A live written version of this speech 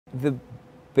The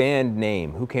band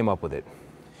name, who came up with it?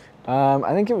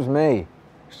 I think it was me,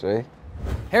 actually.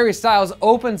 Harry Styles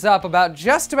opens up about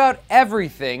just about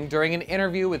everything during an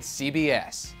interview with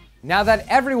CBS. Now that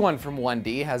everyone from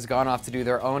 1D has gone off to do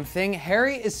their own thing,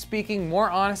 Harry is speaking more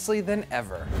honestly than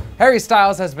ever. Harry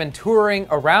Styles has been touring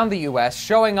around the US,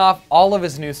 showing off all of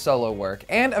his new solo work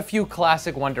and a few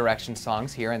classic One Direction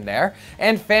songs here and there,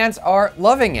 and fans are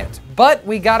loving it. But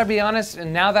we gotta be honest,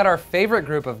 now that our favorite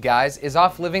group of guys is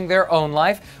off living their own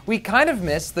life, we kind of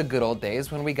miss the good old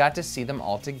days when we got to see them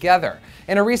all together.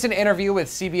 In a recent interview with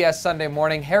CBS Sunday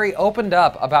Morning, Harry opened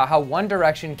up about how One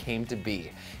Direction came to be.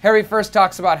 Harry first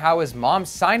talks about how his mom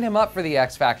signed him up for the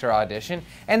X-Factor audition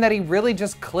and that he really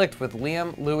just clicked with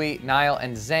Liam, Louis, Niall,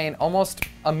 and Zayn almost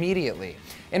immediately.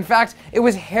 In fact, it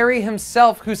was Harry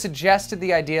himself who suggested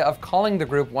the idea of calling the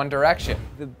group One Direction.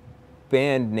 The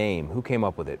band name, who came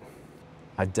up with it?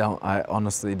 I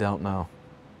honestly don't know.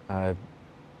 I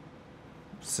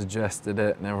suggested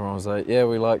it and everyone was like, yeah,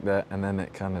 we like that, and then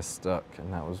it kind of stuck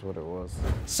and that was what it was.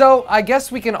 So I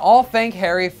guess we can all thank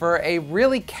Harry for a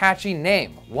really catchy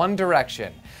name, One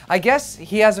Direction. I guess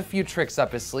he has a few tricks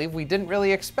up his sleeve we didn't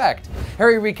really expect.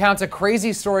 Harry recounts a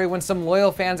crazy story when some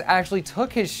loyal fans actually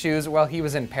took his shoes while he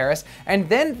was in Paris, and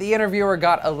then the interviewer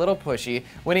got a little pushy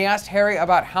when he asked Harry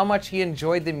about how much he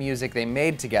enjoyed the music they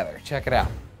made together. Check it out.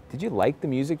 Did you like the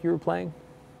music you were playing?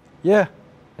 Yeah,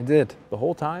 I did. The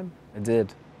whole time? I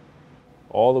did.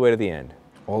 All the way to the end?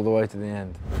 All the way to the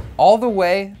end. All the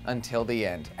way until the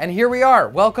end. And here we are.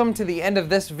 Welcome to the end of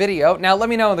this video. Now let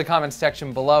me know in the comments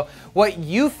section below what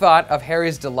you thought of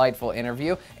Harry's delightful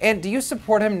interview, and do you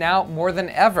support him now more than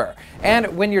ever?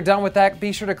 And when you're done with that,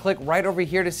 be sure to click right over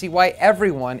here to see why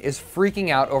everyone is freaking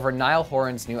out over Niall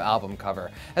Horan's new album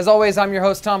cover. As always, I'm your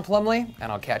host Tom Plumley, and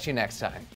I'll catch you next time.